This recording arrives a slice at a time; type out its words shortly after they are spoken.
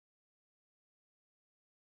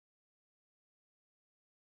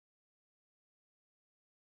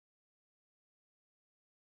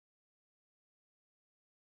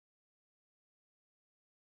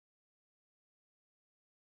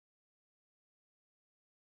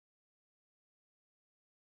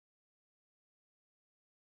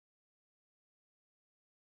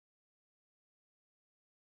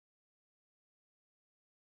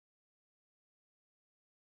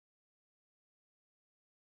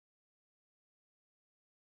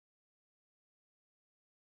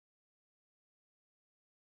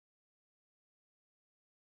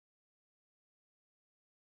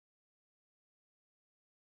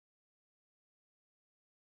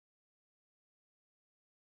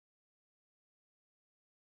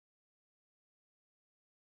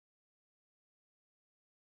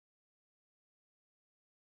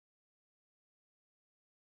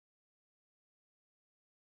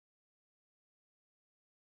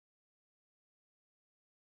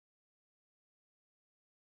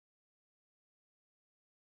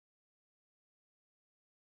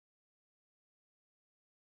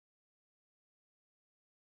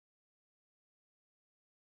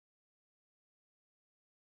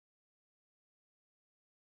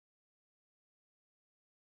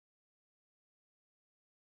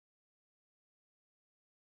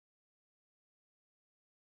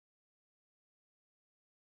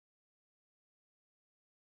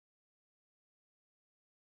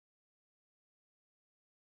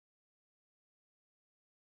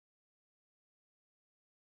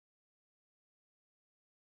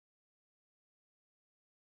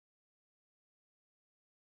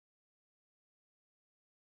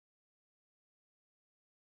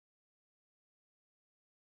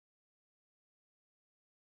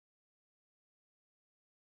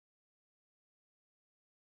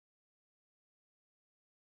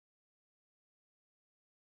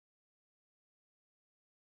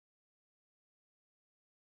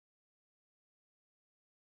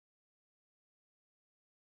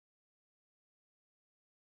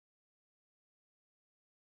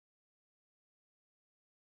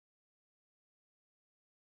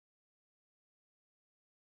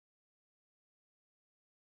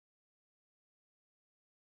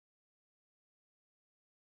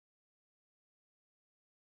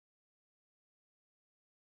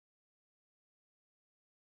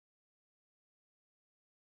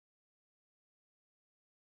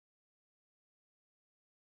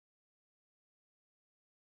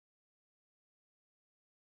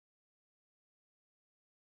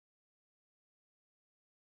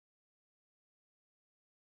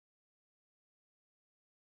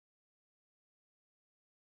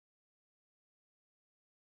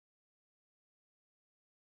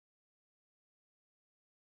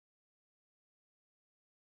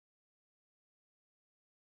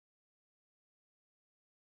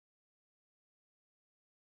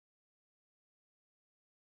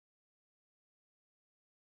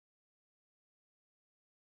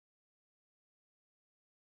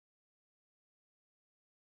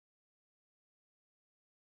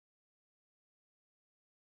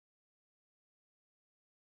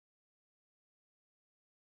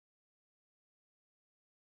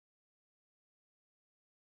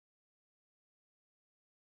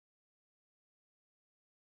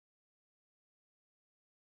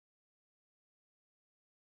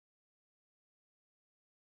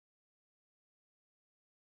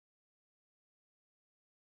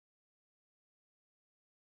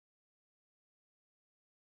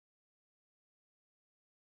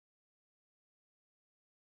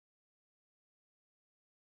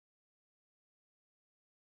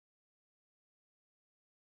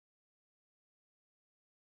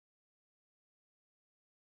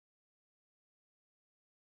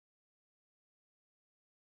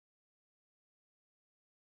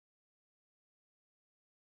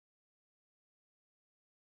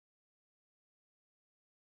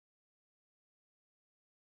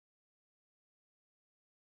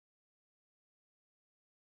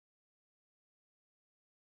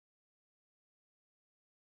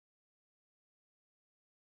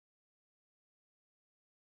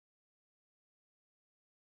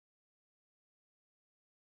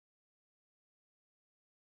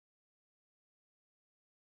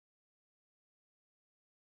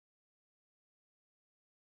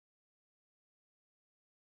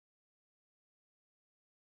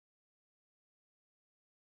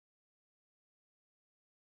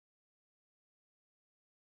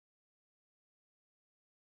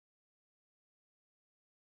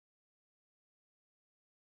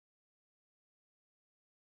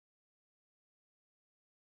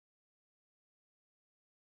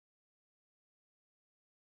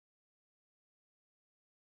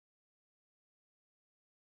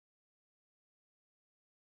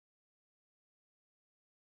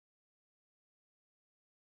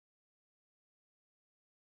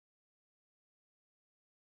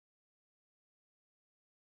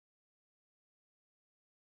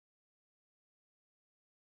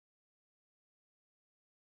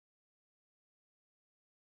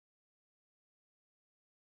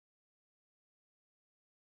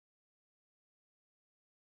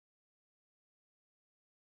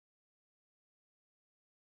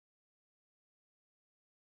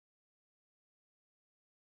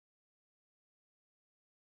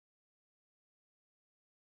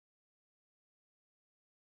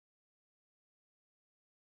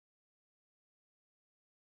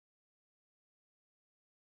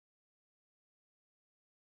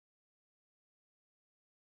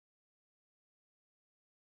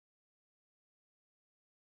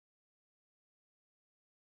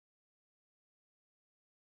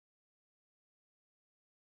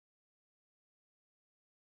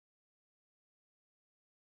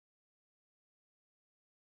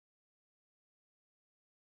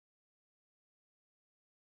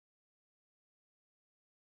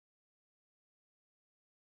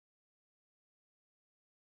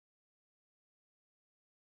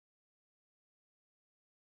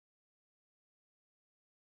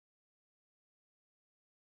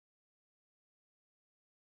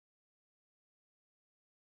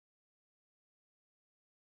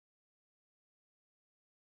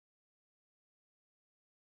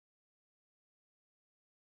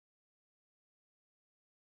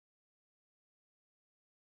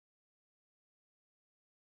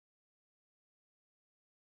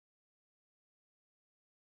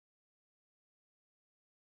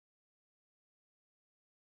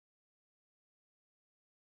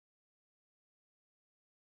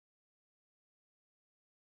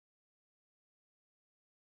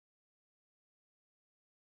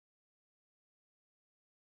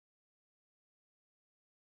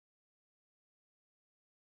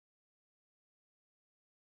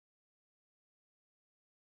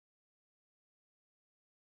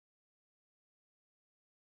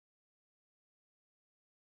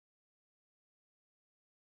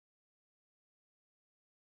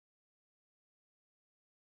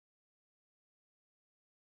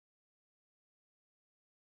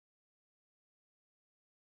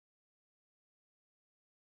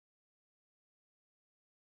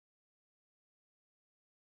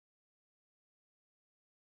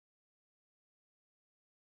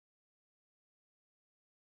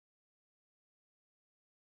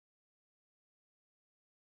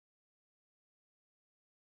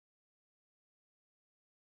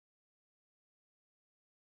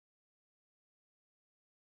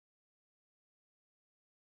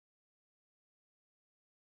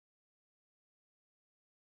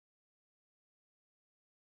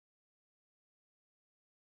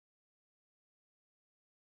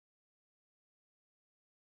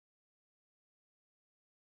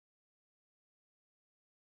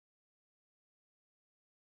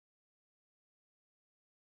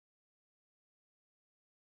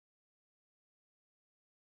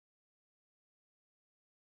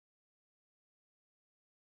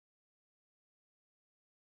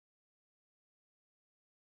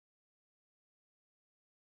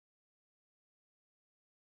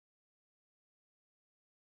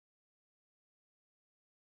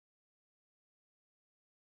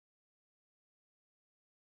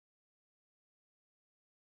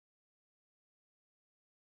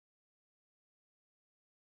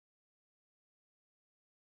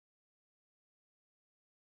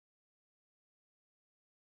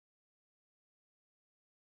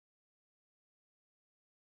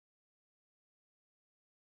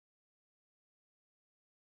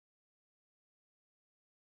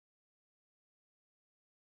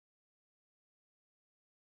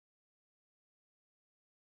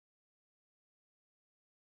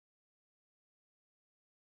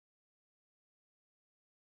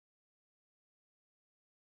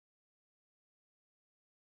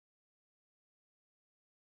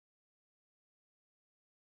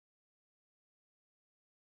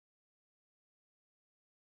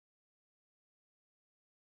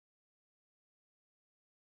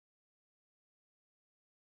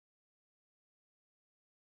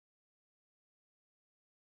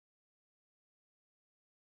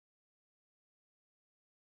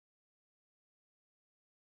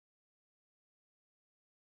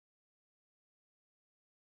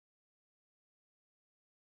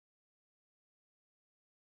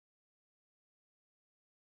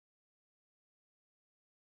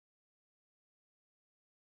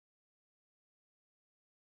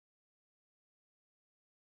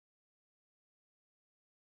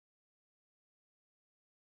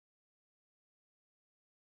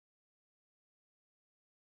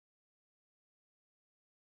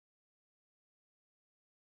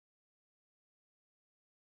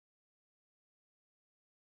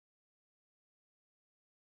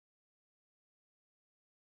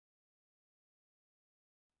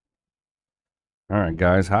All right,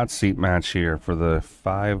 guys, hot seat match here for the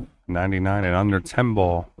 599 and under 10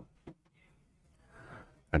 ball.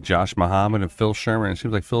 Josh Mohammad and Phil Sherman. It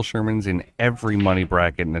seems like Phil Sherman's in every money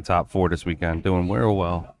bracket in the top 4 this weekend, doing real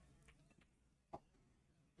well.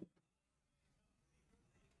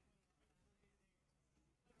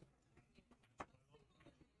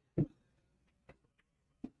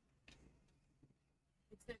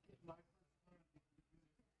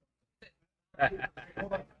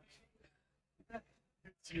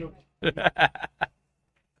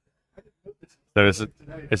 So this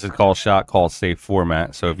is called shot call safe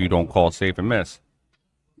format. So if you don't call safe and miss,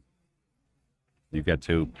 you get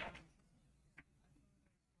 2.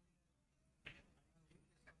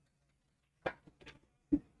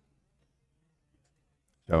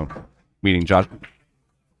 So meaning Josh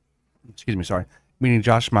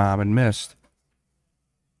Mohammad missed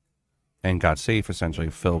and got safe. Essentially,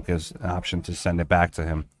 Phil gets an option to send it back to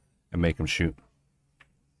him and make him shoot.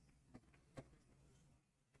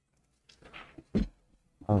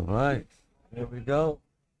 All right, here we go.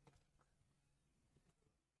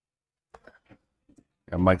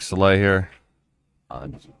 Got Mike Saleh here.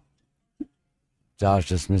 Josh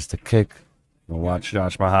just missed a kick. We'll watch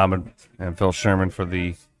Josh Mohammad and Phil Sherman for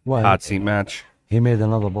the What? hot seat match. He made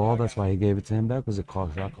another ball. That's why he gave it to him back. Was it call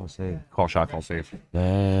shot, call save? Call shot, call safe.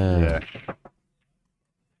 Damn. Yeah.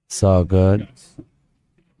 So good.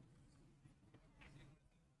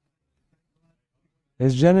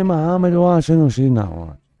 Is Jenny Muhammad watching or she's not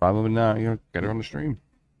watching? Probably not. You know, get her on the stream.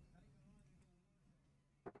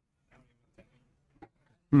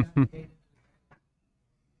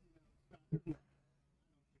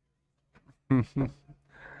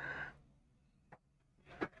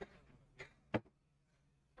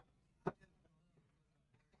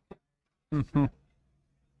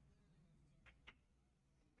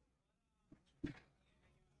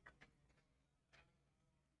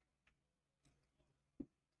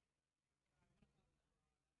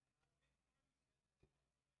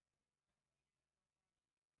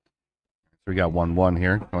 So we got 1-1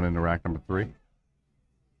 here going into rack number 3.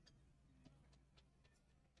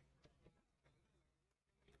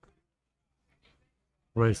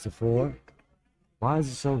 Race to 4. Why is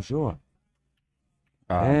it so short?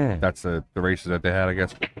 Man. That's the races that they had, I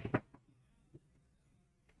guess.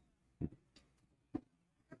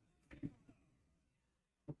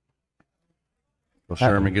 So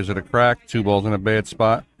Sherman gives it a crack. 2 balls in a bad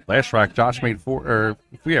spot. Last rack, Josh made 4, or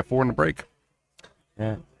we had 4 in the break.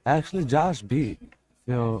 Yeah. Actually, Josh beat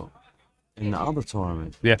Phil in the other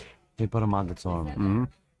tournament. Yeah. He put him on the tournament. Mm-hmm.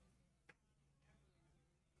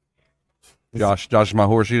 Josh is my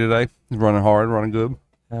horsey today. He's running hard, running good.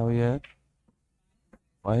 Hell yeah.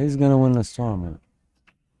 Well, he's gonna win this tournament.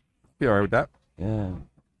 Be all right with that. Yeah.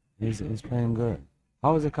 He's playing good.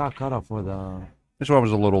 How was the cut off for the? This one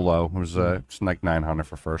was a little low. It was it's like 900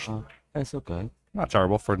 for first. That's okay. Not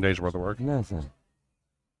terrible for a day's worth of work. Listen.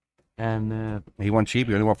 And he won cheap.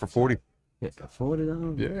 He only won for 40. yeah,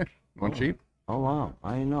 $40. Yeah, he won cheap. Oh wow!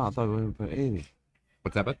 I didn't know. I thought we were put 80.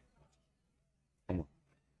 What's that bet?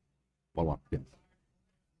 1-1. Yeah.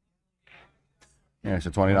 Yeah, it's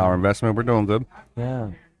a $20 investment. We're doing good. Yeah.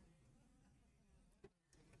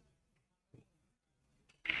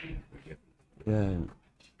 Yeah.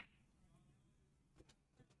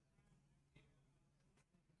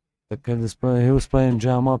 The kid is playing. He was playing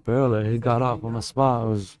jam up earlier. He got up on the spot. It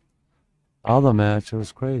was other match. It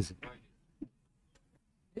was crazy.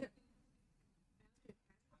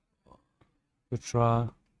 Good try.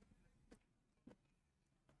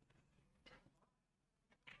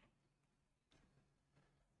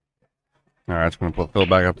 All right, it's going to put Phil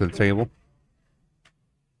back up to the table.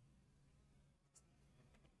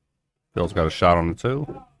 Phil's got a shot on the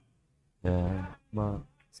 2. Yeah, but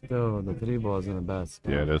still, the 3 ball's in a bad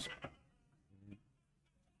spot. Yeah, it is.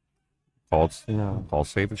 Yeah. Call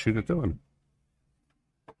safe and shoot it to him.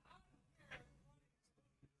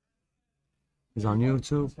 He's on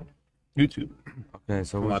YouTube. YouTube. Okay,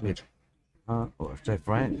 so what's it? Oh, Jeff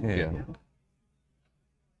Frank? Yeah. Yep.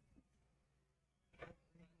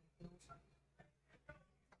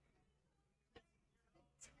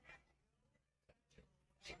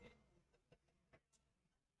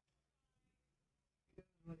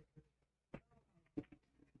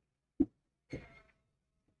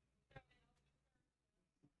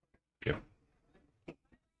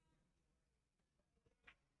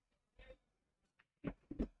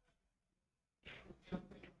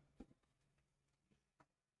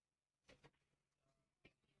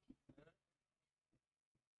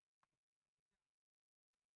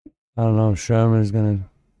 I don't know if Sherman's gonna.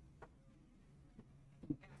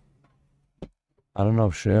 I don't know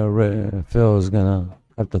if Phil is gonna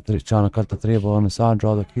trying to cut the three ball on the side,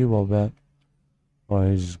 draw the cue ball back, or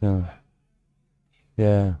he's just gonna.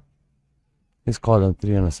 Yeah, he's calling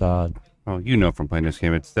three on the side. Oh, you know from playing this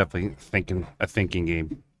game, it's definitely a thinking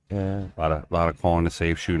game. Yeah. A lot of calling the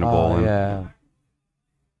safe, shooting the ball in. Yeah.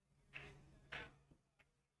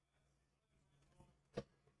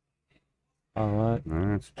 All right. All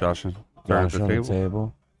right, it's Josh's turn at Josh the on table. the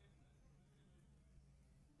table.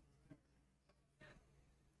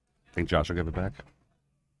 Think Josh will give it back?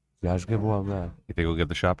 Josh, give what back? You think he'll give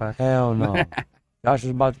the shot back? Hell no. Josh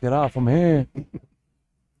is about to get out from here.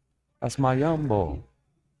 That's my young boy.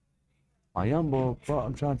 My young boy, bro,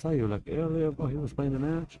 I'm trying to tell you, like earlier, bro, he was playing the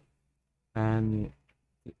match, and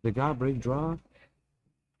the guy break draw.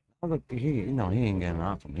 I was like, he ain't getting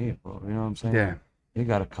out from here, bro. You know what I'm saying? Yeah. He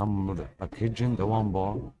got to come with a kid gin the one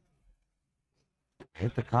ball,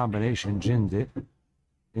 hit the combination, ginned it.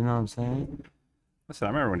 You know what I'm saying? Listen,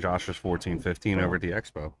 I remember when Josh was 14, 15 over at the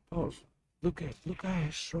Expo. Oh, look at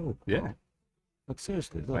his stroke. Bro. Yeah. Like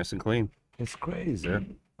seriously, look. Nice and clean. It's crazy. Yeah.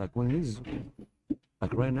 Like when he's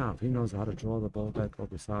like right now, if he knows how to draw the ball back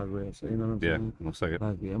over sideways, you know what I'm saying? Yeah, looks like it.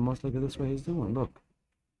 Like yeah, almost look at this way he's doing. Look.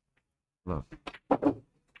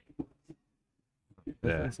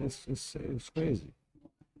 Yeah. It's crazy.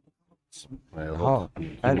 Well,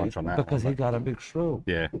 much on that because one, he got a big stroke.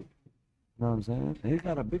 yeah. You know what I'm saying? He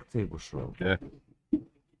got a big table stroke. Yeah.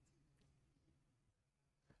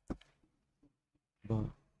 But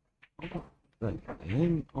like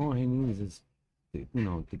him, all he needs is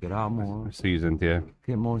to get out more, Seasoned, yeah.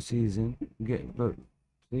 get more season, but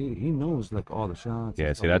see, he knows like all the shots.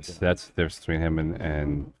 Yeah, see, that's the difference between him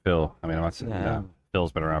and Phil. I mean, I'm not saying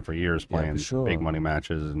Phil's been around for years playing big money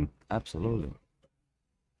matches and absolutely.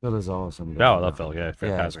 Phil is awesome. Oh, I love Phil. Yeah,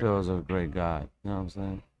 fantastic. Yeah, Phil is a great guy. You know what I'm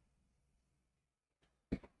saying?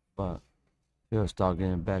 But he'll start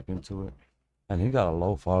getting back into it, and he got a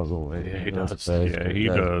low Fargo weight. Yeah, he does. Yeah, he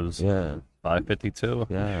does. Yeah, 552.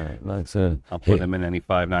 Yeah, like I said, I'll put him in any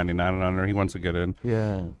 599 and under. He wants to get in.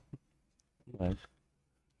 Yeah. Like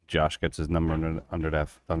Josh gets his number under that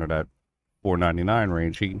 499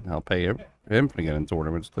 range. I'll pay him to get in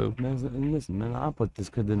tournaments too. Man, listen, man, I'll put this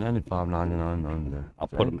kid in any 599 under. I'll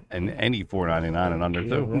put him in any 499 and under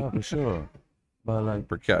too. Yeah, for sure. But like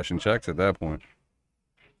for cash and checks at that point.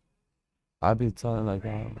 I'd be telling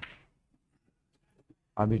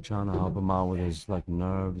I'd be trying to help him out with his like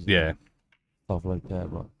nerves. Yeah. Stuff like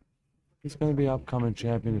that, but he's gonna be upcoming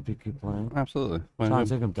champion if he keep playing. Absolutely. Trying to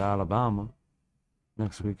take him to Alabama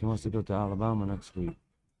next week. He wants to go to Alabama next week.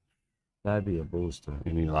 That'd be a booster.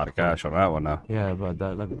 You need a lot of cash on that one now. Yeah, but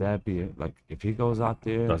that'd be like if he goes out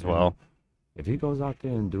there does well. If he goes out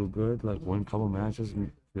there and do good, like win a couple matches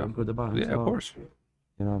and feel good about himself. Yeah, of course.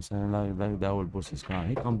 You know what I'm saying? Like that would boost his car.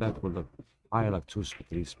 He come back with higher like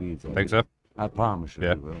 2-3 speeds. Think so? I promise you.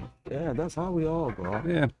 Yeah. He will. Yeah, that's how we all go.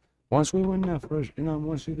 Yeah. Once we win that first,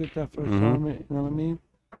 once you get that first tournament, you know what I mean?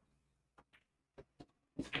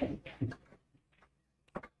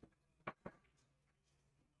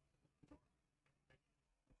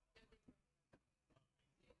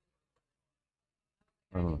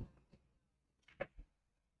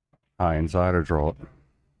 High inside or draw it?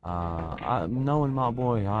 Knowing my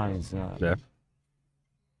boy high is yeah.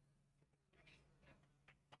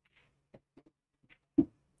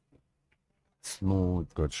 Smooth.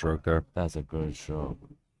 Good stroke there. That's a good stroke.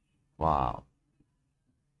 Wow.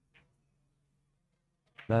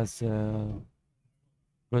 That's good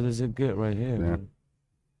as it get right here. Yeah.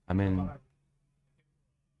 I mean,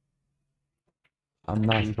 I'm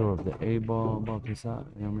not sure if the A ball above his side.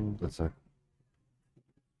 You know what I mean? That's it.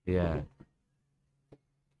 Yeah.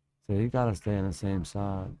 So you gotta stay on the same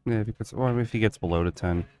side. Yeah, if he gets below the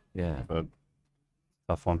 10. Yeah. But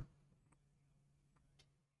tough one.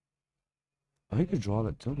 Oh, he could draw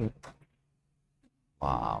it to it.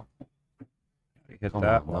 Wow. He hit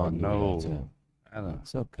that one. No.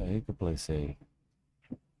 It's okay. He could play safe.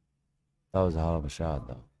 That was a hell of a shot,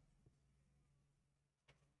 though.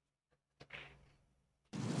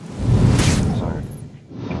 Sorry.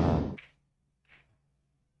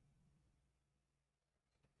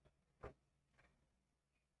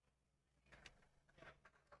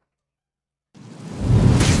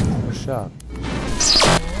 Good shot.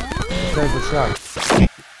 Good shot.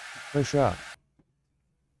 Good shot.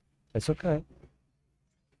 It's okay.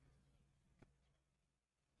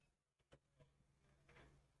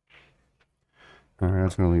 All right,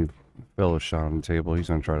 that's going to leave Phil a shot on the table. He's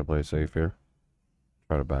going to try to play safe here.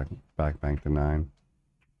 Try to back bank the 9.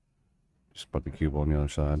 Just put the cube on the other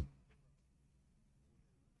side.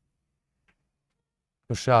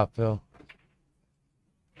 Good shot, Phil.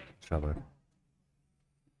 Shot it.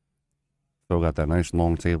 Still got that nice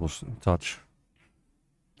long table touch.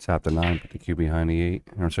 Tap the 9, put the cue behind the 8.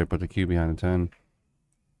 Or sorry, put the cue behind the 10.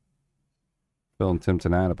 Phil and Tim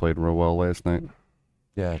Tanata played real well last night.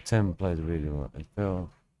 Yeah, Tim played really well. And Phil.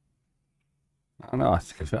 I don't know. I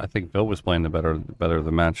think Phil was playing the better of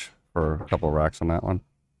the match for a couple of racks on that one.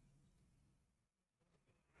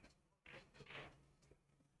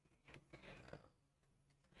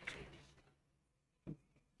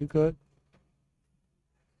 You good?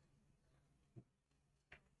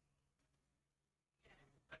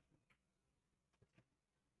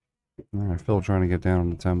 All right, Phil trying to get down on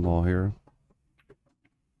the 10 ball here.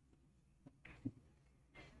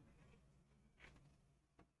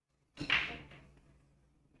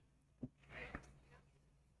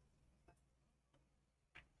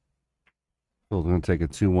 Phil's going to take a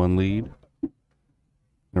 2-1 lead.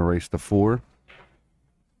 Erase the 4.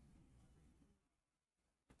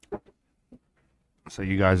 So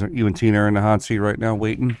you and Tina are in the hot seat right now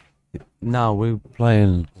waiting? No, we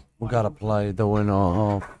got to play the winner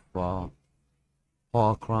of Paul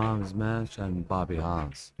Cron's match and Bobby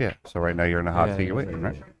Haas. Yeah, so right now you're in the hot seat, you're waiting,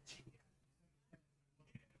 right?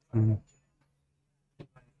 Mm-hmm.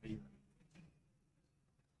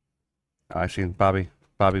 I see Bobby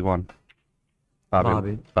won.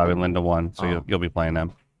 Bobby and Linda won, so you'll be playing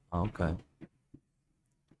them. Okay.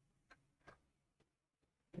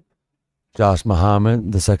 Josh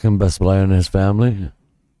Mohammad, the second best player in his family.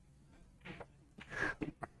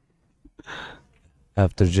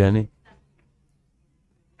 After Jenny.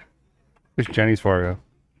 Who's Jenny's for you?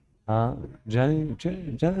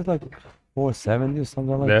 Jenny's like 470 or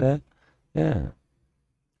something like that. Yeah.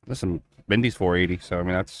 Listen, Mindy's 480, so I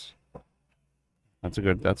mean that's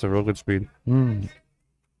a real good speed. Mm.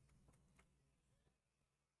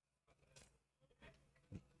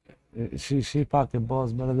 She pocket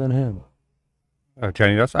balls better than him.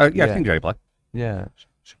 Jenny does? Yeah, I think Jenny play. Yeah,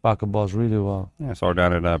 she pocket balls really well. Yeah, I saw her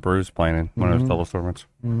down at Brews playing in one of those doubles tournaments.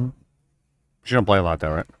 Mm-hmm. She don't play a lot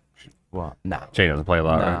though, right? Well, no. Jenny doesn't play a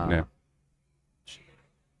lot, right?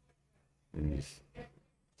 Yeah.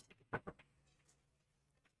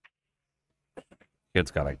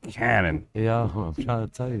 Kid's got a cannon. Yeah, I'm trying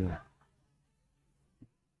to tell you.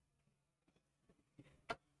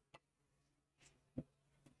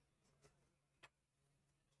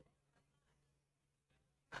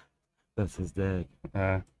 That's his dad.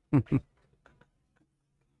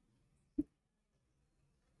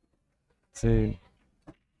 See,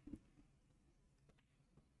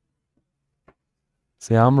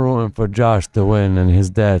 I'm rooting for Josh to win, and his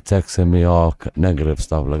dad texting me all negative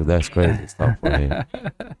stuff. Like, that's crazy stuff for him.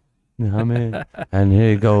 You know what I mean? And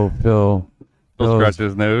here you go, Phil. Phil scratched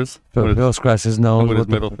his nose. Phil scratched his nose with his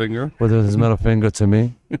middle finger. With his middle finger to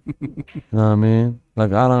me. You know what I mean?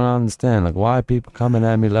 Like, I don't understand. Like, why are people coming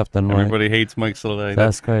at me left and right? Everybody hates Mike Soleil.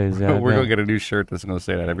 That's crazy. We're going to get a new shirt that's going to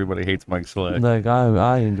say that. Everybody hates Mike Soleil. Like,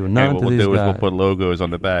 I ain't doing nothing to these guys. What we'll do is we'll put logos on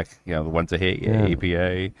the back. You know, the ones that hate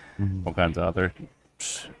APA, all kinds of other.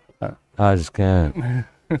 I just can't.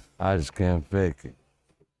 I just can't fake it.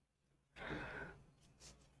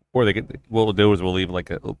 Or what we'll do is we'll leave make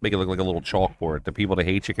it look like a little chalkboard. The people that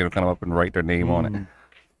hate you can come up and write their name on it.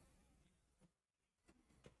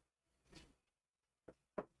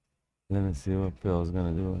 Let me see what Phil's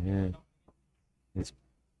gonna do here. I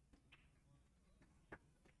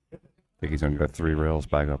think he's gonna go 3 rails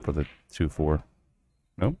back up for the 2-4.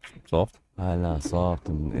 Nope, soft. I know, soft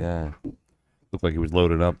and yeah. Looked like he was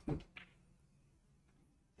loaded up.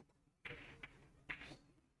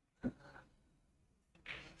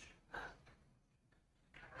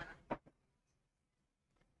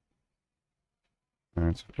 All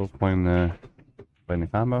right, so Phil's playing the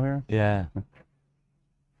combo here? Yeah.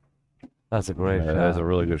 That's a great shot. That's a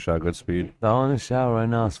really good shot, good speed. The only shot right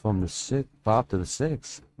now is from the 5 to the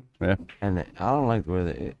 6. Yeah. And I don't like where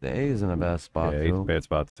the 8 is in a bad spot, Yeah, 8's a bad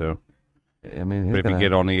spot, too. I mean, but if you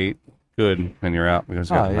get on the 8, good, and you're out because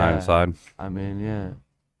you got the 9 inside. I mean, yeah.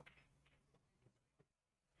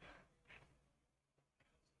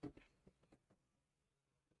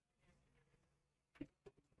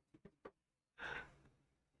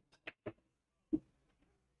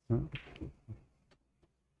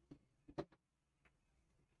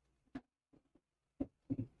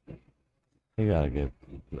 You gotta get,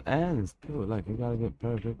 and it's too, like, you gotta get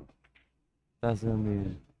perfect. That's gonna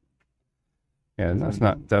be. Yeah, that's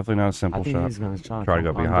definitely not a simple shot. He's gonna try to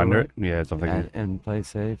go behind it. Yeah, something. And play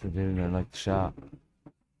safe if he didn't like the shot.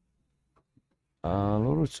 A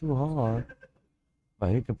little too hard, but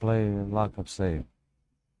he can play lock up safe.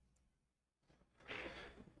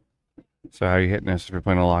 So how are you hitting this if you're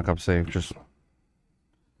playing a lock up safe? Just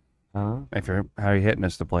Huh? If you're how are you hitting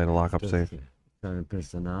this to play the lock up Just safe? turn the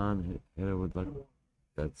piston on, hit it with like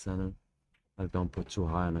dead center. Like don't put too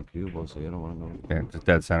high on the cue ball, so you don't want to go. Yeah, just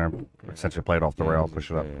dead center. Essentially play it off the rail,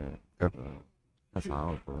 push it up. Yeah. Yep. That's how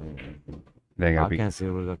I would play. Then you I gotta be. can't see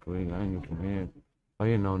what the angle from here. But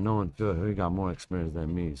you know, knowing Phil, he got more experience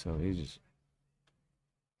than me, so he just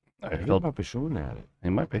he Phil, might be shooting at it. he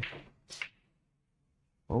might be.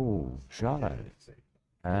 Oh, shot at it.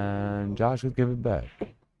 And Josh would give it back.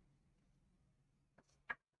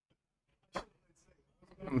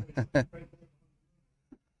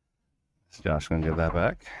 Is Josh gonna give that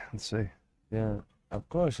back? Let's see. Yeah, of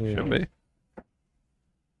course he Should be.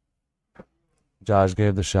 Josh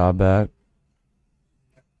gave the shot back.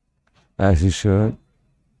 As he should.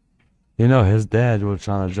 You know, his dad was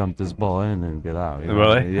trying to jump this ball in and get out. You know?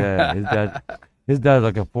 Really? Yeah, his dad's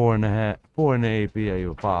like a 4.5, 4.8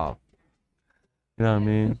 PAU 5. You know what I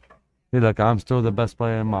mean? He's like, I'm still the best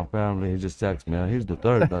player in my family. He just texts me, he's the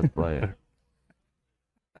third best player.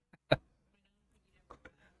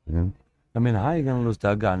 Yeah. I mean, how you gonna lose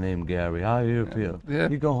to a guy named Gary? How you feel? Yeah.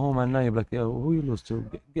 You go home at night, you're like, yo, who you lose to?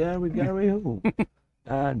 Gary who?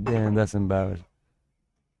 Ah, damn, that's embarrassing.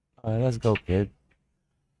 All right, let's go, kid.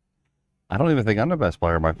 I don't even think I'm the best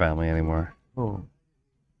player in my family anymore. Oh.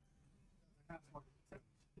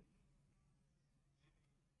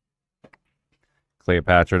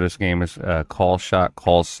 Cleopatra, this game is call shot,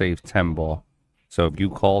 call safe, 10 ball. So if you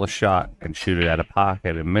call a shot and shoot it at a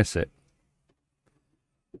pocket and miss it,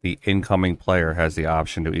 the incoming player has the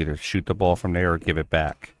option to either shoot the ball from there or give it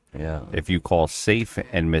back. Yeah. If you call safe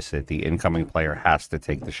and miss it, the incoming player has to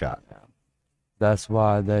take the shot. That's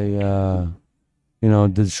why they,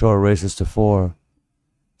 did short races to 4.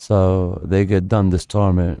 So they get done this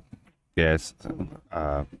tournament. Yes,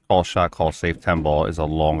 call shot, call safe, 10 ball is a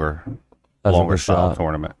longer That's longer a good style shot.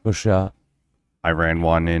 tournament. Good shot. I ran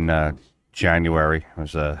one in January.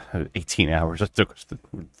 It was 18 hours. It took us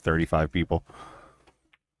 35 people.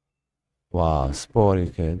 Wow, sporty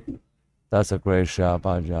kid. That's a great shot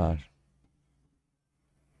by Josh.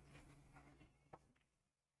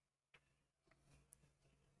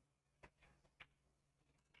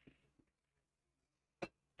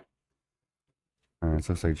 All right,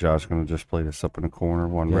 so looks like Josh's going to just play this up in the corner,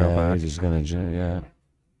 one rail Yeah, back. he's just gonna, yeah.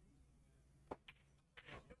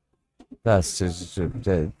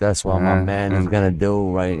 That's what my man is gonna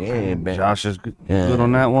do right here, man. Josh is good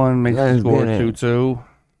on that one. Makes the score 2-2.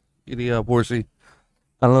 Giddy up, horsey.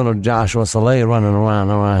 A little Joshua Saleh running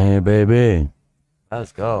around here, baby.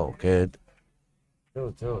 Let's go, kid.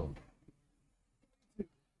 2-2.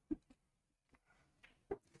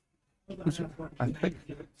 I think.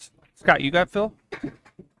 Scott, you got Phil?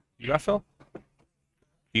 You got Phil?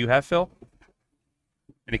 Do you have Phil?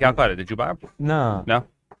 Any calculator? Did you buy him? No. No?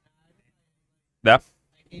 No?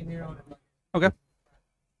 Okay.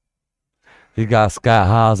 You got Scott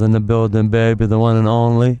House in the building, baby, the one and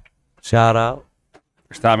only. Shout out.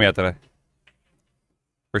 Where's Tommy out today?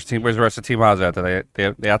 Where's the rest of Team House out today?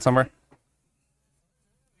 They out somewhere?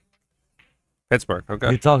 Pittsburgh, okay.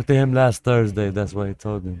 You talked to him last Thursday. That's what he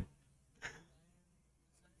told me.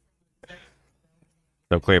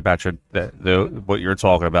 So Cleopatra, what you're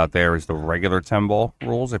talking about there is the regular 10 ball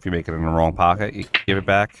rules. If you make it in the wrong pocket, you can give it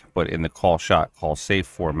back. But in the call shot, call safe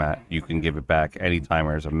format, you can give it back anytime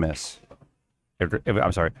there's a miss.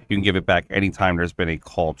 I'm sorry, you can give it back anytime there's been a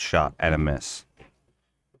called shot and a miss.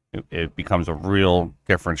 It becomes a real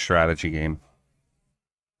different strategy game.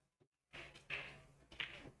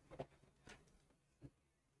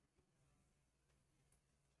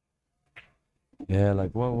 Yeah,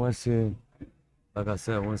 like once he, like I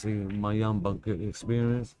said, once he my young buck get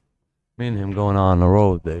experience, me and him going on the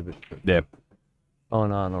road, baby. Yeah.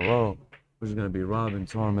 Going on the road. We're just gonna be robbing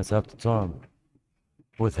tournaments after tournament.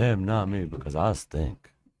 With him, not me, because I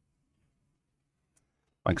stink.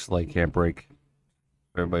 Mike Slay can't break.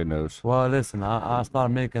 Everybody knows. Well, listen, I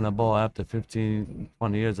started making a ball after 15,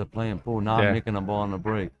 20 years of playing pool. Now I'm making a ball on the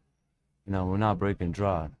break. You know, we're not breaking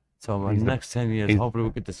dry. So in the next 10 years, hopefully we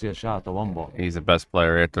get to see a shot at one ball. He's the best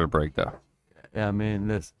player after the break, though. Yeah, I mean,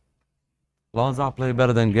 listen. As long as I play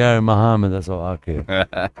better than Gary Mohammad, that's all I care.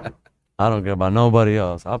 I don't care about nobody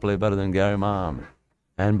else. I play better than Gary Mohammad.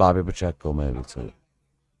 And Bobby Pacheco, maybe, too.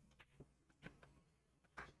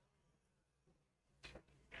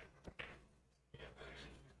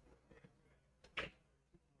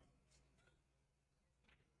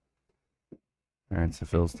 All right, so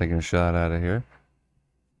Phil's taking a shot out of here.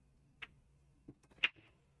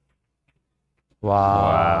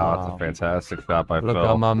 Wow, that's a fantastic shot by Phil. Look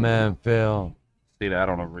at my man, Phil. See that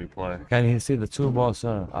on a replay. Can he see the 2 ball,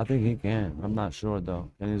 sir? I think he can. I'm not sure,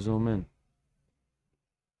 though. Can you zoom in?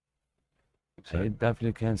 He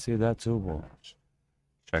definitely can't see that two ball.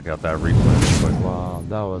 Check out that replay real quick. Wow,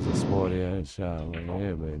 that was a sporty ass shot right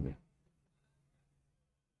here, baby.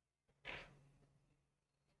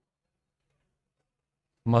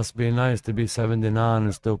 Must be nice to be 79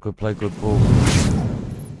 and still could play good pool.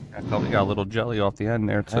 I thought we got a little jelly off the end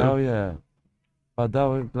there too. Hell yeah. But that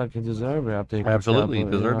was like he deserved it after he Absolutely, he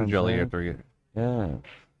kicked that, deserved you a know jelly what I'm after you. saying? Yeah.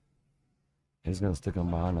 He's gonna stick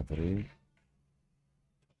him behind the three.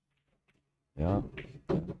 Yeah.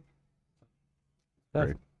 That's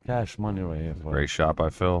Great. cash money right here. Great shot by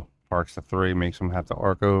Phil. Parks the three, makes him have to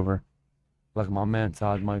arc over. Like my man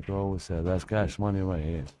Todd Michael always said, that's cash money right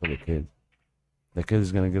here for the kid. The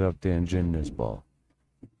kid's gonna get up there and gin this ball.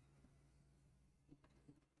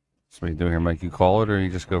 So what are you doing here, Mike? You call it or you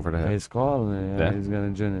just go for the hit? He's calling it. Yeah, Yeah. he's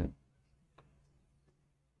gonna gin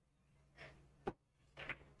it.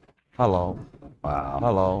 Hello. Wow.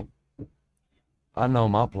 Hello. I know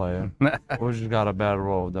my player. We just got a bad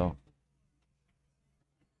roll though.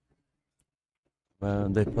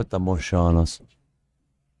 Man, they put the mush on us.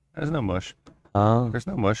 There's no mush. Huh? There's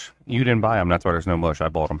no mush. You didn't buy them. That's why there's no mush. I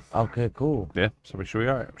bought them. Okay, cool. Yeah, so we should be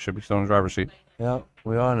all right. Should be still in the driver's seat. Yeah,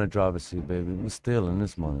 we are in the driver's seat, baby. We're stealing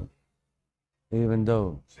this money. Even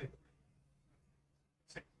though.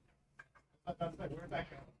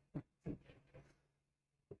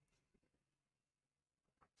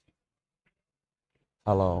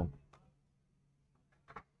 Hello.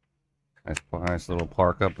 Nice little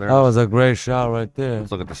park up there. That was a great shot right there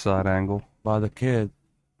Let's look at the side angle. by the kid.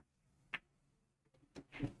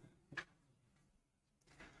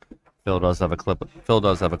 Phil does have a clip. Phil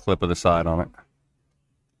does have a clip of the side on it.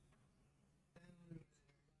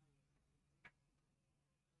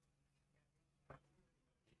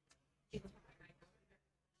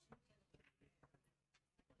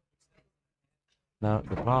 Now,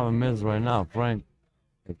 the problem is right now, Frank,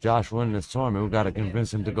 if Josh wins this tournament, we got to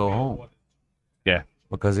convince him to go home. Yeah.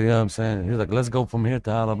 Because, you know what I'm saying? He's like, let's go from here to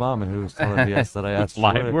Alabama. He was telling me yesterday.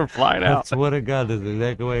 We're flying out. I swear to God, that's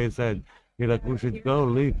exactly what he said. He's like, we should go,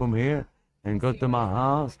 leave from here, and go to my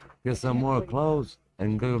house, get some more clothes,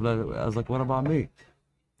 and go. I was like, what about me?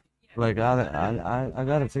 Like, I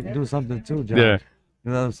got to do something too, Josh. Yeah.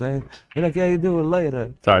 You know what I'm saying? He's like, yeah, you do it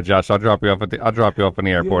later. Sorry, Josh. I'll drop you off in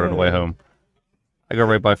the airport on the way home. I go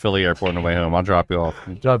right by Philly Airport on the way home. I'll drop you off.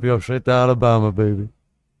 Drop you off straight to Alabama, baby.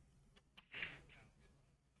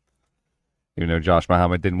 Even though Josh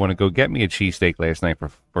Mohammad didn't want to go get me a cheesesteak last night for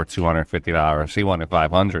 $250. He wanted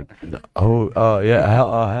 $500. Oh, yeah.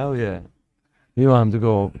 Hell yeah. You want him to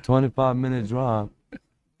go 25-minute drive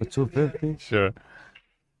for $250? Sure.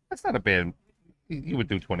 That's not a bad. You would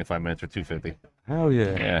do 25 minutes for $250. Hell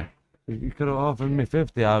yeah. Yeah. You could have offered me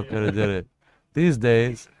 50. I could have did it. These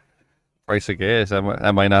days. Price of gas,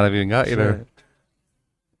 I might not have even got you there.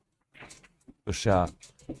 Good shot.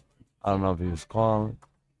 I don't know if he was calling.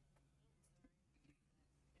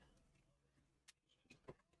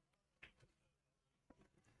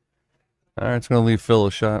 All right, it's going to leave Phil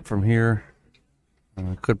a shot from here.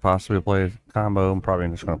 Could possibly play a combo. I'm probably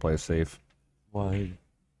just going to play it safe. Why?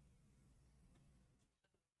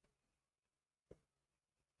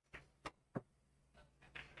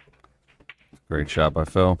 Great shot by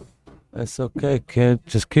Phil. It's okay, kid.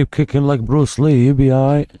 Just keep kicking like Bruce Lee. You'll be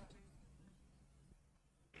all right.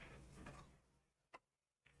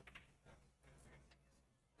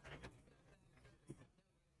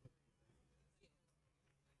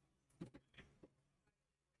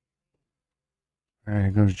 All right,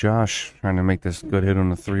 here goes Josh trying to make this good hit on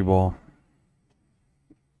the three ball.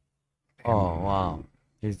 Oh, wow.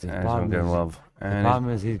 He's the problem. The problem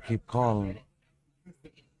is he keep calling.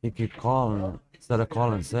 He keep calling instead of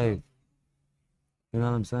calling safe. You know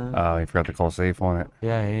what I'm saying? Oh, he forgot to call safe on it.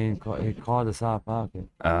 Yeah, he called the side pocket.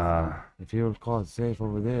 If he would called safe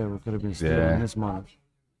over there, we could have been stealing this money.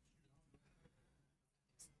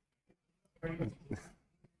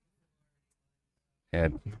 Yeah.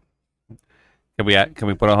 Can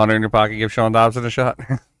we put 100 in your pocket? Give Sean Dobson a shot.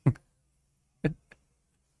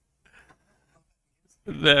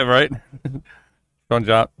 Yeah, right. Sean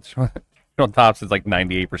Thompson's like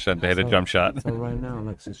 98% to hit a jump shot. So right now,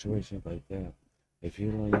 like situations like that, if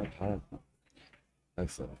you don't have time, like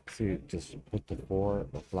see, just put the 4,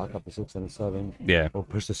 or lock up the 6 and the 7. Yeah. Or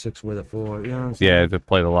push the 6 with a 4. You know what I'm saying? Yeah, to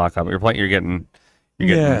play the lockup. You're getting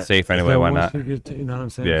it safe anyway. Why not? You know what I'm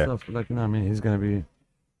saying? Yeah. Stuff like, you know what I mean? He's gonna be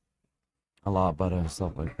a lot better and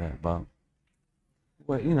stuff like that. But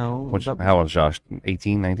well, you know, How old is Josh?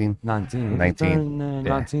 18, 19? 19. 19. He turned,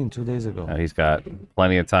 19 2 days ago. He's got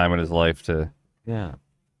plenty of time in his life to, Yeah.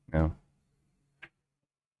 you know.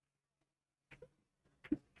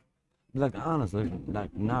 Like honestly,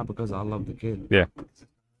 like not because I love the kid. Yeah.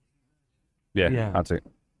 Yeah. Yeah. That's it.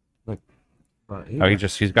 Like, but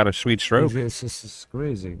He's got a sweet stroke. it's just it's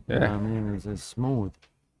crazy. You know what I mean? It's smooth.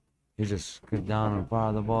 He just get down and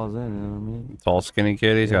fire the balls in. You know what I mean? Tall, skinny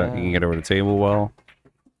kid. He can get over the table well.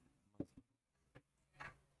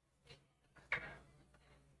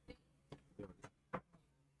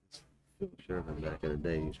 Sherman back in the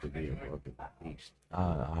day used to be a fucking beast.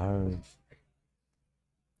 I heard.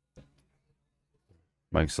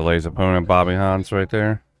 Mike Soleil's opponent, Bobby Hans, right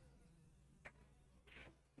there.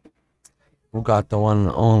 Who got the one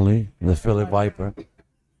and only, the Philly Viper?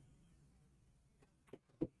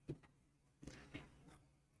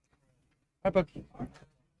 Hi, bud.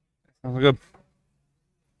 Sounds good.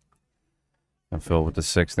 And Phil with the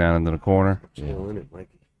 6 down into the corner. Still in it,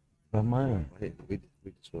 Mikey. But man, We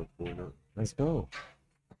just went 4-0. let's go.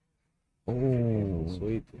 Oh,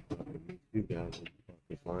 Sweet. You guys in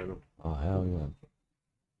the final. oh hell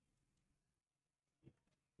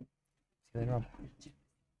yeah.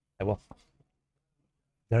 I will.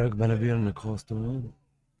 Derek Benavides in the course to win.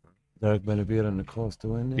 Derek Benavides in the course to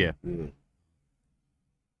win. Yeah.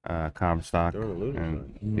 Yeah. Comstock. They're on the loser And,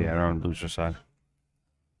 side. yeah, they're on the loser side.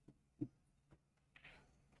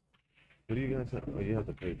 What do you guys have? Oh, you have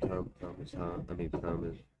to pay Thomas.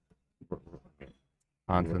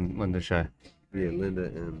 Hans and Linda Shea. Yeah, Linda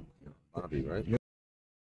and Bobby, right?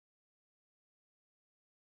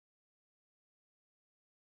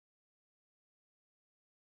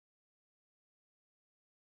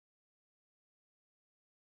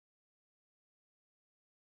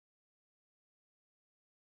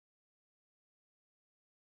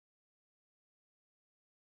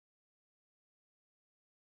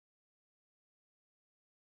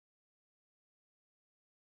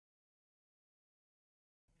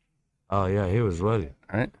 Oh yeah, he was ready.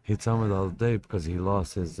 All right. He told me the other day because he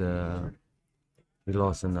lost his he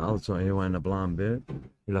lost in the ultra and he went in a blonde bid.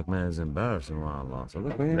 He like, man, it's embarrassing when I lost. I was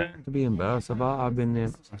like, what Yeah. to be embarrassed about? I've been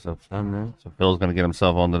there, So, done there. so Phil's going to get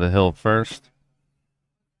himself onto the hill first.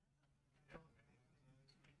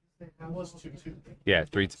 Yeah,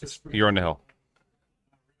 3. You're on the hill.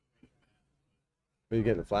 Are you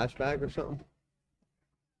getting a flashback or something?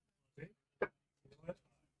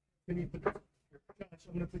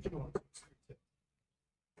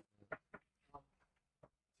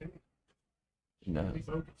 No.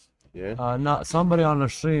 Yeah. Not somebody on the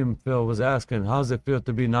stream, Phil, was asking, how's it feel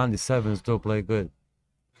to be 97 and still play good?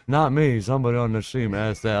 Not me. Somebody on the stream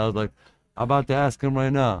asked that. I was like, I'm about to ask him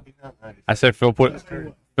right now. I said Phil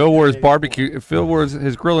wore his barbecue. Phil wore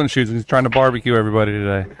his grilling shoes and he's trying to barbecue everybody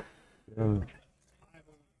today.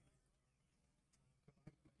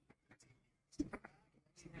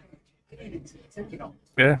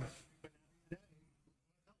 Yeah.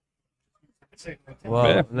 Well,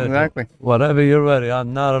 Yeah, listen, exactly. whatever you're ready.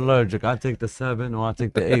 I'm not allergic. I take the 7 or I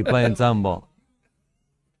take the 8 playing 10 ball.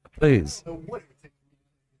 Please.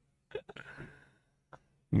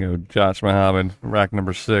 You know, Josh Mohammad, rack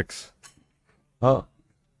number 6. Oh.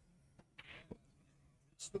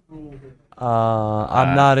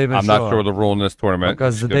 I'm not even I'm sure. not sure of the rule in this tournament.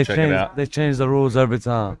 Because Just go they check it out. change the rules every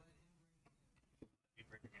time.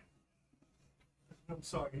 I'm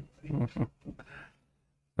sorry.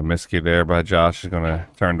 A miscue there by Josh is going to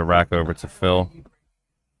turn the rack over to Phil.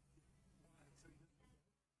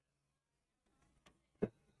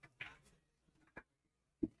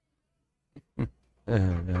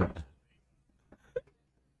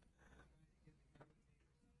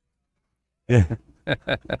 Yeah.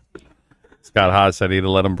 Scott Haas said he'd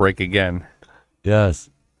let him break again. Yes.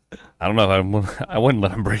 I don't know if I wouldn't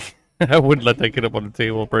let him break. I wouldn't let that get up on the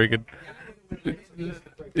table breaking.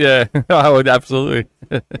 Yeah, I would absolutely.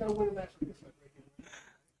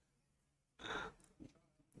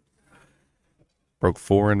 Broke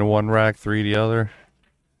 4 into one rack, 3 the other.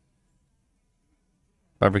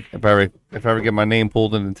 If I ever get my name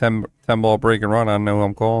pulled in the 10 ball break and run, I know who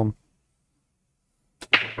I'm calling.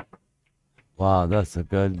 Wow, that's a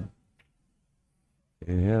good.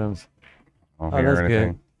 You hit him. I don't Oh, hear that's anything.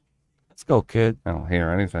 good. Let's go, kid. I don't hear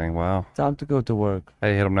anything. Wow. Time to go to work.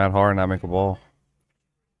 Hey, hit him that hard and not make a ball.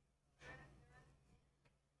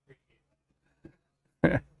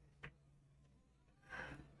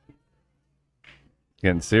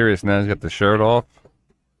 Getting serious now. He's got the shirt off.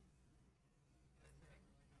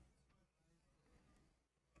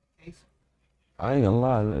 I ain't gonna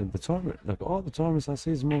lie. The tournament, like all the tournaments I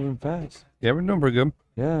see, is moving fast. Yeah, we're doing pretty good.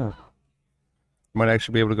 Yeah. Might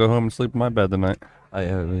actually be able to go home and sleep in my bed tonight.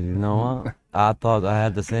 You know what? I thought I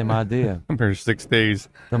had the same idea. I'm here 6 days.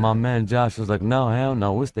 Then my man Josh was like, "No, hell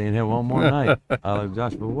no, we're staying here one more night." I like,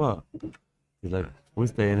 Josh, for what? He's like, We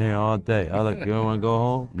staying here all day. I like, you don't want to go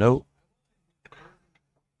home? Nope.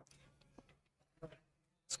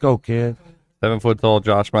 Let's go, kid. 7 foot tall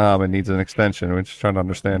Josh Muhammad needs an extension. We're just trying to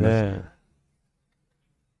understand this. Yeah.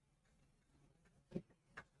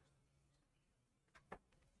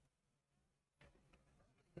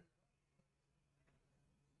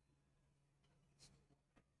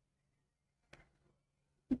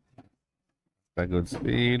 Got good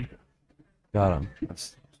speed. Got him.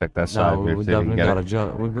 Let's check that side. No, here, we see if we can definitely get got it. a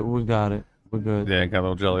jelly. We got it. We're good. Yeah, got a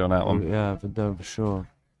little jelly on that one. Yeah, for sure.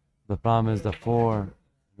 The problem is the 4 and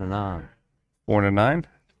the 9. 4 and a 9.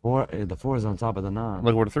 The 4 is on top of the 9.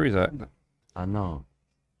 Look where the 3's at. I know.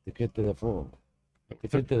 To get to the 4. To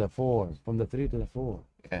get to the 4. From the 3 to the 4.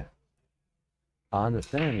 Yeah. I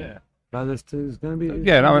understand Yeah. that. But this is gonna be.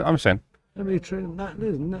 Yeah, no, I'm saying. Gonna be trading. Not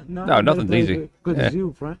No, nothing's easy. Good Yeah. as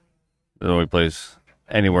you, Frank. Nobody plays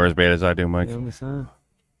anywhere as bad as I do, Mike. You know what I'm saying?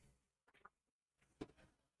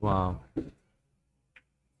 Wow.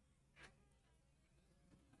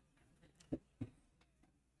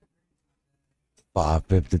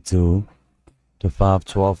 $5.52 to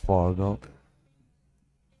 $5.12 Fargo.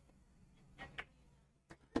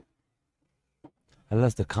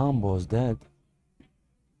 Unless the combo is dead.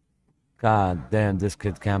 God damn, this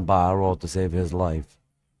kid can't buy a roll to save his life.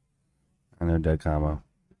 I know dead combo.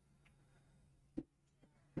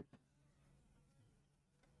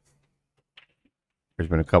 There's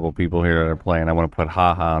been a couple people here that are playing. I want to put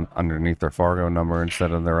haha underneath their Fargo number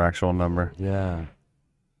instead of their actual number. Yeah.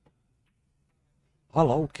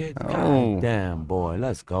 Hello, kid. Oh. God damn, boy.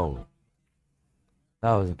 Let's go.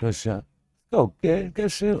 That was a good shot. Go, kid.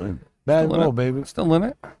 Good shooting. Bad Still in roll, it. baby. Still in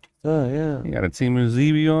it. Yeah. You got a Team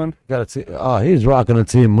Uzibi on. Got to oh, he's rocking a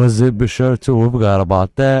Team Mississippi shirt too. We forgot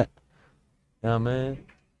about that. Yeah, man.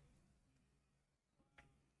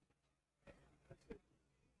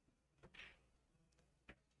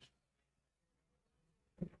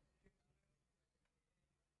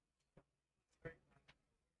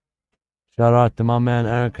 Shout out to my man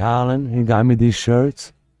Eric Holland. He got me these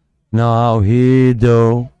shirts. Know how he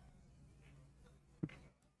do.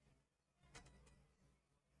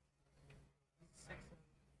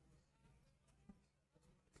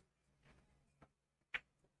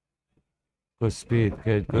 Good speed,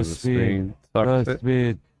 kid. Good speed. Tucked Good it.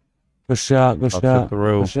 speed. Good shot. Good Up shot.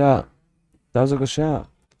 through. Good shot. That was a good shot.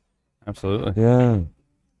 Absolutely. Yeah.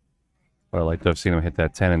 But I'd like to have seen him hit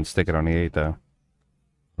that 10 and stick it on the 8, though.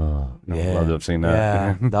 Yeah. Love to have seen that.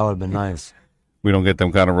 Yeah, that would have been nice. We don't get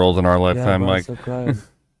them kind of rolls in our lifetime, but Mike. it's okay.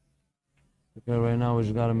 Okay, right now we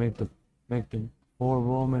just gotta make the 4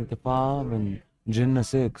 roll, make the 5, and gin the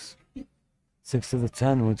 6. 6 to the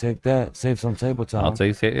 10. We'll take that. Save some table time. I'll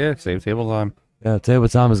take it. Yeah, save table time. Yeah, table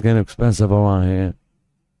time is getting expensive around here.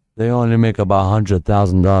 They only make about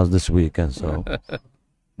 $100,000 this weekend, so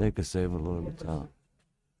they could save a little bit of time.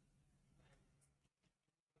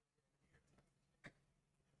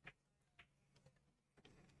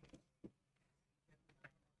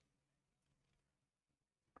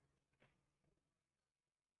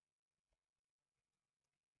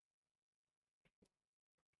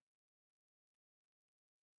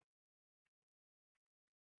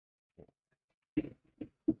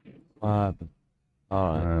 What happened?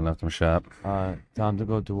 All right. I left him shop. All right, time to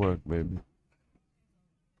go to work, baby.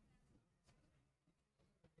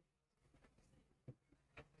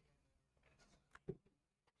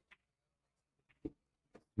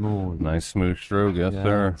 Smooth. Nice smooth stroke, yes, Yeah,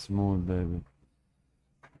 sir. smooth, baby.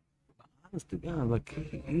 Honest to God, like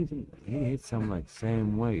he hits him like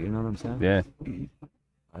same way. You know what I'm saying? Yeah.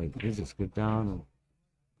 Like he just get down and,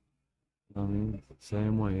 you know what I mean?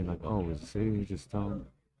 Same way. Like, oh, see, he just don't.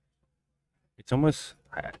 It's almost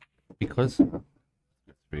because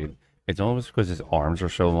it's almost because his arms are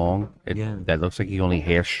so long. Yeah. That looks like he only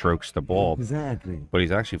half strokes the ball, Exactly. but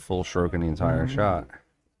he's actually full stroking the entire shot.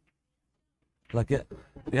 Like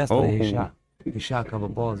yesterday, Oh. he shot a couple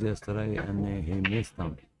balls yesterday, and he missed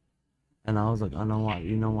them. And I was like, I know why.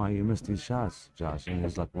 You know why you missed these shots, Josh? And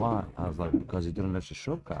he's like, why? I was like, because you didn't let your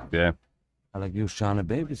stroke out. Yeah. I like, you was trying to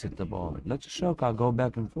babysit the ball. Let your stroke out go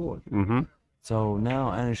back and forth. Mm-hmm. So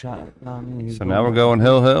now any shot. I mean, he's So now we're going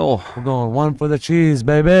hill. We're going 1 for the cheese,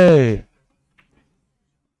 baby.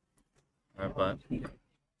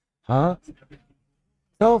 Huh?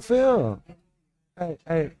 Don't feel.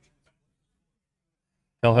 Hey.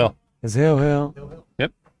 Hill. It's hill.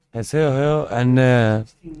 Yep. It's hill, and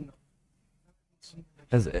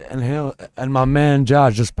and my man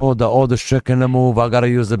Josh just pulled the oldest trick in the move. I gotta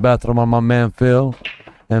use the bathroom on my man Phil,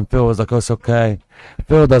 and Phil was like, "Oh, it's okay."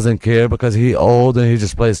 Phil doesn't care because he old and he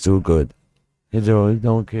just plays too good. He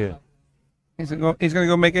don't care. He's gonna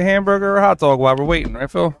go make a hamburger or a hot dog while we're waiting, right,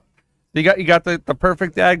 Phil? You got the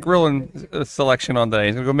perfect dad grilling selection on today.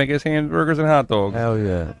 He's gonna go make his hamburgers and hot dogs. Hell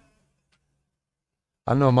yeah.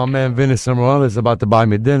 I know my man Vinny Cimarron is about to buy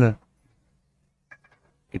me dinner.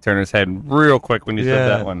 He turned his head real quick when you said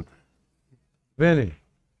that one. Vinny.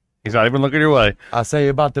 He's not even looking your way. I say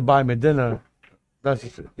you're about to buy me dinner.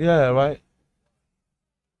 Yeah, right.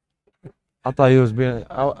 I thought he was being.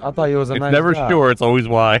 I thought he was a nice guy. It's never sure. It's always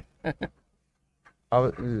why.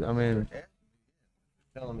 I mean,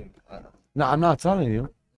 Telling me. no, I'm not telling you.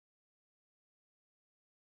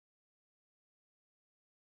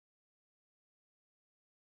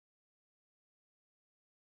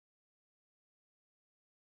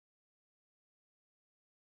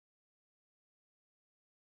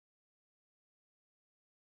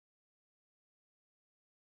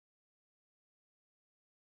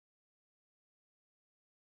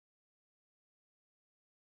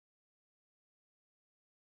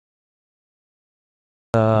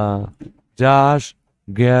 Josh,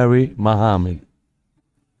 Gary, Mohammad.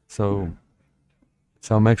 So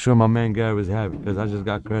make sure my man Gary's happy because I just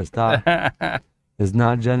got cursed out. It's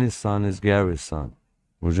not Jenny's son, it's Gary's son.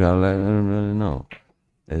 Would y'all let him really know?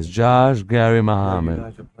 It's Josh, Gary, Mohammad. You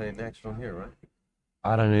guys are playing next from here, right?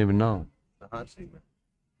 I don't even know. The hot seat, man.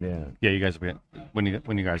 Yeah. Yeah, you guys will be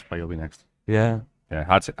when you guys play, you'll be next. Yeah. Yeah,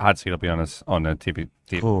 hot seat will be on the TV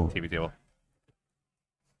Cool. TV table.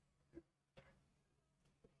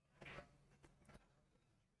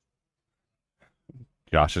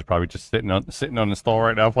 Josh is probably just sitting on the stall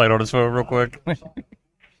right now, playing on his phone real quick.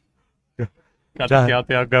 Got the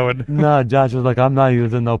countdown going. Nah, Josh was like, I'm not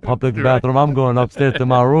using no public bathroom. I'm going upstairs to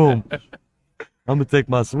my room. I'm gonna take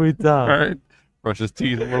my sweet time. All right. Brush his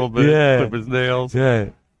teeth a little bit. Yeah. Clip his nails. Yeah.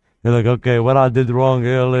 You're like, okay, what I did wrong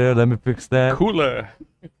earlier, let me fix that. Cooler.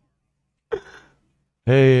 Here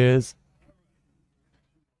he is.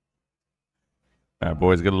 All right,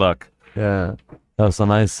 boys, good luck. Yeah. That was a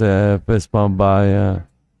nice fist bump by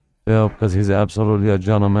Phil because he's absolutely a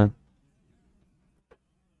gentleman.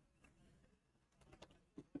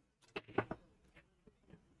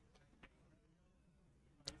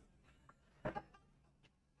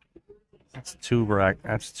 That's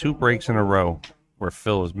two breaks in a row where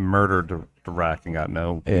Phil has murdered the rack and got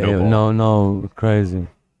no ball. No, crazy.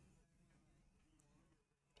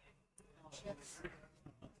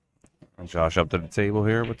 Josh up to the table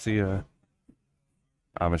here. What's he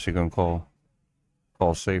obviously gonna call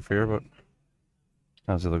safe here, but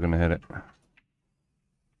how's he looking to hit it?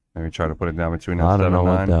 Maybe try to put it down between that I don't 7 know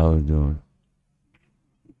 9. what the hell he's doing.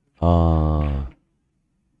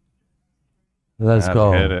 Let's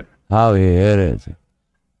go. Hit it. How he hit it.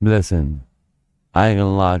 Listen, I ain't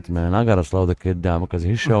gonna lie, man. I gotta slow the kid down because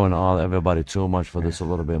he's showing everybody too much for this a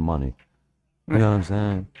little bit of money. You know what I'm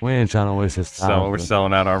saying? We ain't trying to waste his time. So we're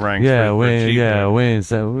selling out our ranks. Yeah, for cheap there.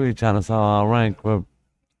 we trying to sell our rank for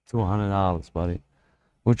 $200, buddy.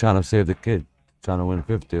 We're trying to save the kid, trying to win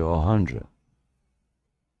 50 or 100.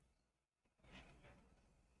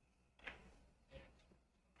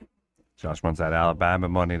 Josh wants that Alabama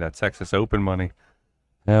money, that Texas Open money.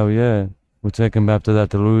 Hell yeah, we'll take him after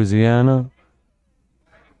that to Louisiana.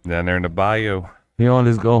 Down there in the bayou. He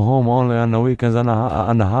only go home only on the weekends and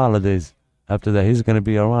on the holidays. After that, he's gonna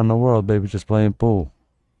be around the world, baby, just playing pool,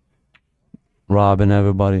 robbing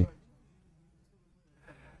everybody.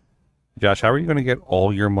 Josh, how are you going to get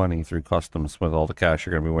all your money through customs with all the cash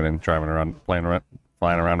you're going to be winning, driving around, flying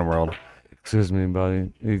around the world? Excuse me,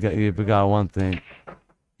 buddy. You forgot one thing.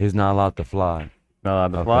 He's not allowed to fly.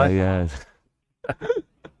 Not allowed to fly? Yes.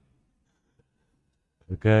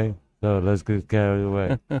 Okay, so let's get carried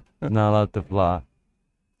away. He's not allowed to fly.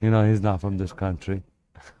 You know, he's not from this country.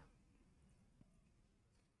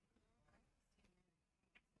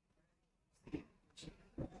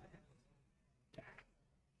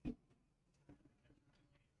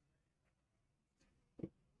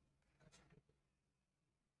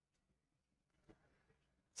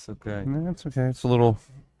 It's okay. No, it's okay. It's a little.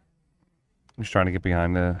 I'm just trying to get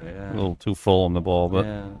behind a little too full on the ball, but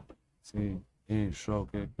Yeah. See, he ain't stroke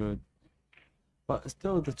it good. But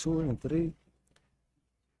still, the 2 and 3.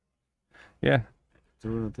 yeah. 2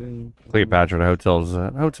 and 3. Cleopatra, the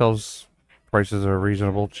hotels prices are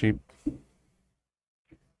reasonable, cheap.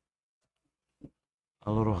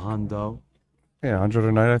 A little hundo. Yeah, 100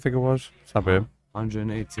 a night, I think it was. It's not bad.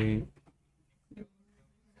 118.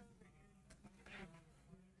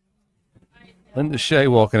 Linda Shea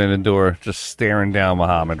walking in the door, just staring down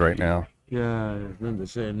Mohammad right now. Yeah, Linda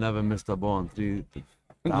Shea never missed a ball in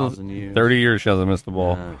 3,000 years. 30 years she hasn't missed the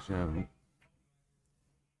ball. Yeah, she haven't.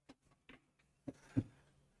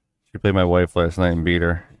 She played my wife last night and beat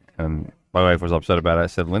her, and My wife was upset about it. I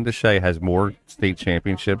said, Linda Shea has more state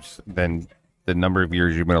championships than the number of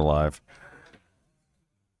years you've been alive.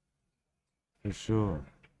 For sure.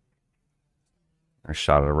 I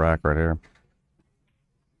shot at a rack right here.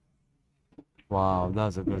 Wow,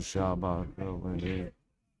 that's a good shot by Phil right here.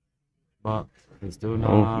 But he's still not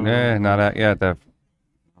Oh, out. yeah, not out yet. That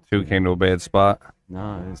 2 came to a bad spot.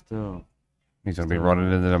 No, he's still. He's going to be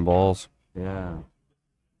running into them balls. Yeah.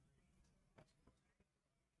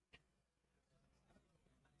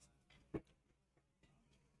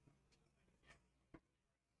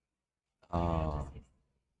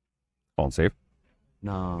 Falling safe.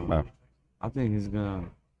 No. No. I think he's gonna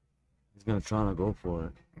try to go for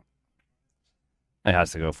it. He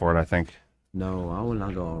has to go for it, I think. No, I will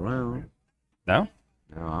not go around. No?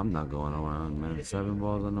 No, I'm not going around, man. 7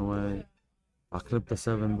 balls on the way. I clip the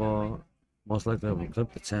 7 ball. Most likely I will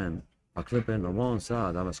clip the 10. I clip it in the wrong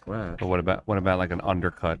side, that'll scratch. But what about like an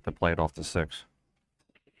undercut to play it off the 6?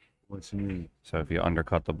 What you mean? So if you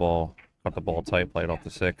undercut the ball, cut the ball tight, play it off the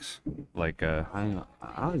 6, like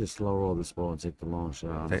I'll just slow roll this ball and take the long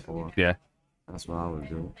shot on the 4. yeah. That's what I would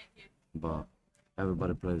do. But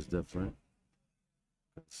everybody plays different.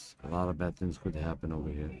 A lot of bad things could happen over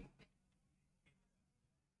here.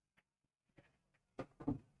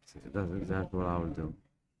 That's exactly what I would do.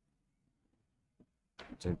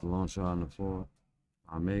 Take the long shot on the 4.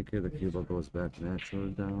 I make it. The cue goes back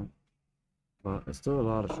naturally down. But it's still a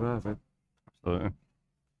lot of traffic. Absolutely. You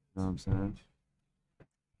know what I'm saying?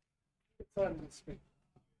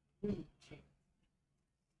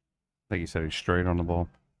 Like you said, he's straight on the ball.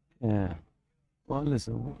 Yeah. Well,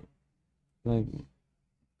 listen. Like,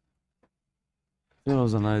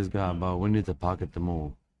 Phil's a nice guy, but we need to pocket the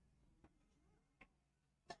move.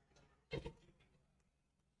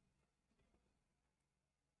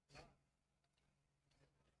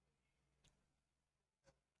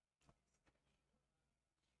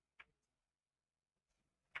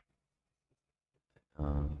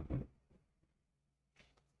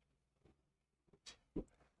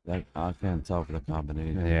 Like, I can't tell for the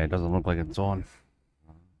combination. Yeah, it doesn't look like it's on.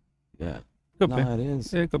 Yeah. Could No, be. it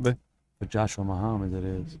is. Yeah, it could be. For Joshua Mohammad, it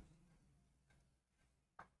is.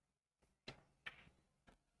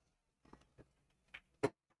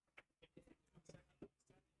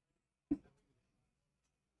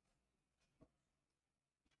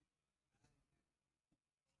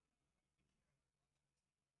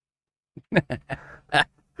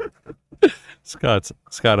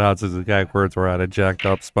 Scott Hotz's exact words were, "I'd have jacked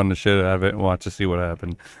up, spun the shit out of it, and watched to see what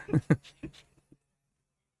happened."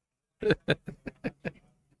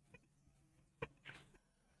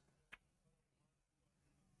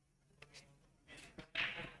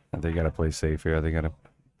 They got to play safe here. They got to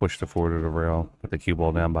push the 4 to the rail, put the cue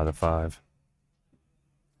ball down by the 5.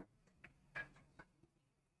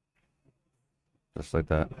 Just like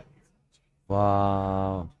that.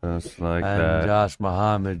 Wow. Just like And that. Josh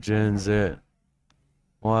Muhammad gins it.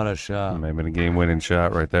 What a shot. Maybe the game-winning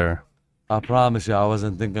shot right there. I promise you, I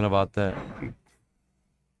wasn't thinking about that.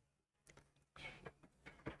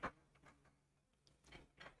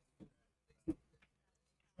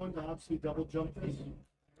 Double jumpers.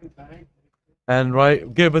 And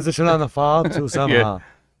right, get position on the foul too somehow.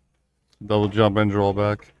 Double jump and draw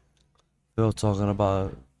back. Phil talking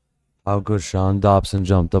about how good Sean Dobson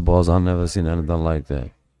jumped the balls. I've never seen anything like that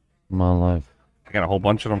in my life. I got a whole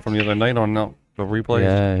bunch of them from the other night on the replay.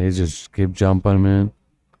 Yeah, he just keep jumping, man.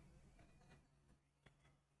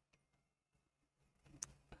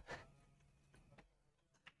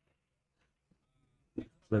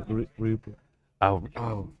 Like replay.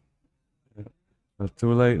 Oh. It's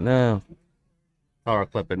too late now. Or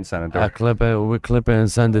clip it and send it to I her. clip it. We clip it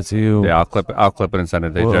and send it to you. Yeah, I'll clip it and send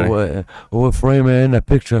it to Jenny. We'll frame it in a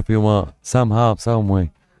picture if you want. Somehow, some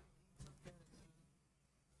way.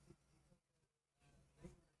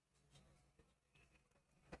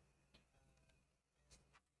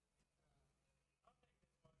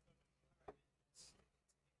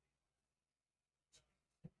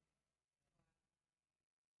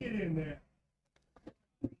 Get in there.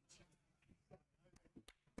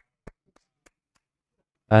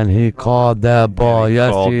 And he called that ball. he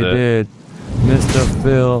Yes, called he it. did. Mr.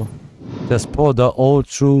 Phil just pulled the old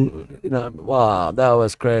true. Wow, that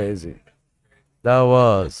was crazy. That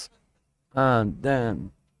was. And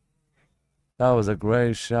then, that was a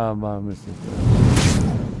great shot by Mr.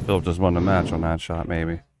 Phil. Phil just won the match on that shot,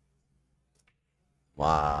 maybe.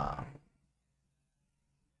 Wow.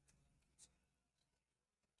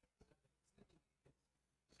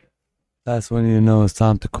 That's when you know it's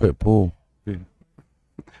time to quit pool.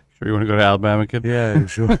 Sure you want to go to Alabama, kid? Yeah, you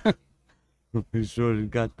sure? You sure you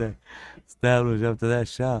got that established after that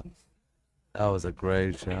shot? That was a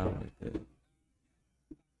great shot right there.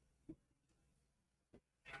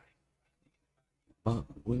 But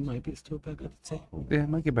we might be still back at the table. Yeah,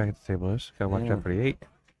 might get back at the table. Just gotta watch Yeah. out for the 8.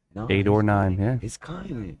 No, 8 or 9, yeah. He's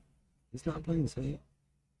kind. He's not playing safe.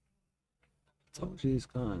 I told you he's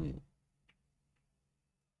kind.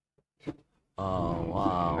 Oh,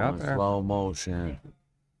 wow. Got In there. slow motion.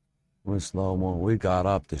 With slow mo. We got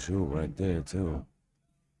up to shoot right there, too.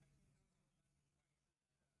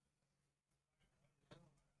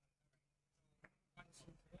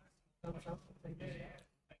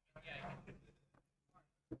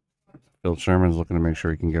 Phil Sherman's looking to make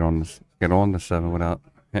sure he can get on the 7 without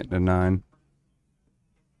hitting the 9.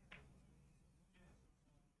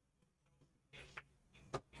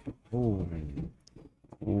 Ooh.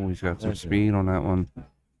 Oh, he's got some That's it. speed on that one. I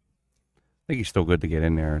think he's still good to get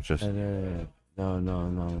in there. It's just No.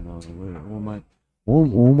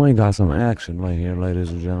 We might got some action right here,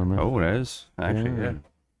 ladies and gentlemen. oh, it is actually yeah.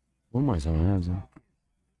 We might some action.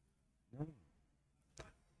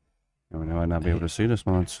 We might not be able to see this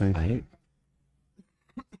one. Let's see. I hate.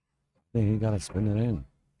 Yeah, he gotta spin it in.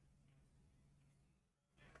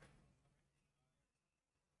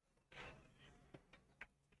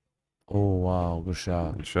 Oh wow, good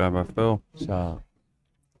shot. Good shot by Phil. Shot.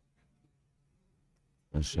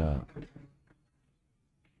 Good shot.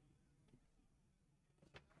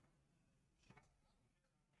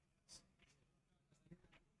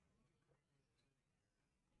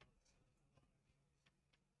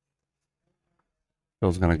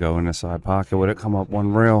 Phil's gonna go in the side pocket with it. Come up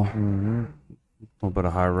one rail. Mm-hmm. A little bit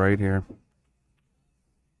of high right here.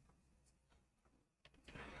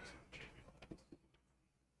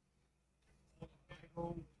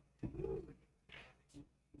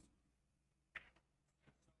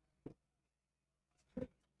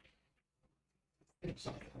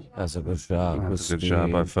 That's a good shot. That's a good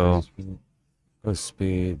shot by Phil. Good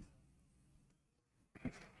speed.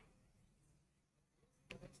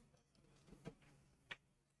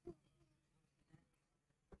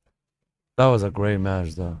 That was a great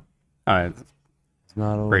match, though. All right, It's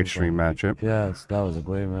not over. great stream matchup. Yes, that was a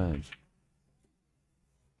great match.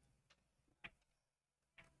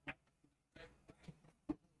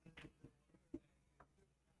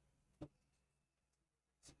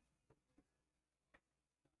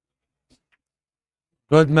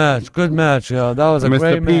 Good match, yo. That was a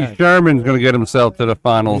great Mr. P. match. Sherman's gonna get himself to the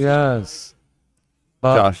finals. Yes.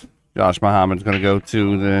 But Josh Mohammed's gonna go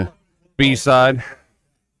to the B side.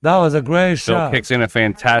 that was a great Phil shot. kicks in a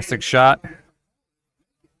fantastic shot.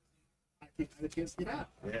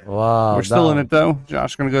 Wow. We're still in it though.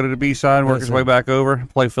 Josh gonna go to the B side, work That's his way it. back over,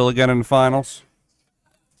 play Phil again in the finals.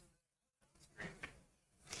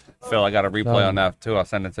 Phil, I got a replay on that too. I'll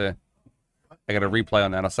send it to you. I got a replay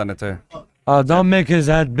on that. I'll send it to you. Don't make his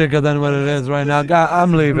head bigger than what it is right now. God,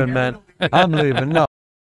 I'm leaving, man. I'm leaving. No.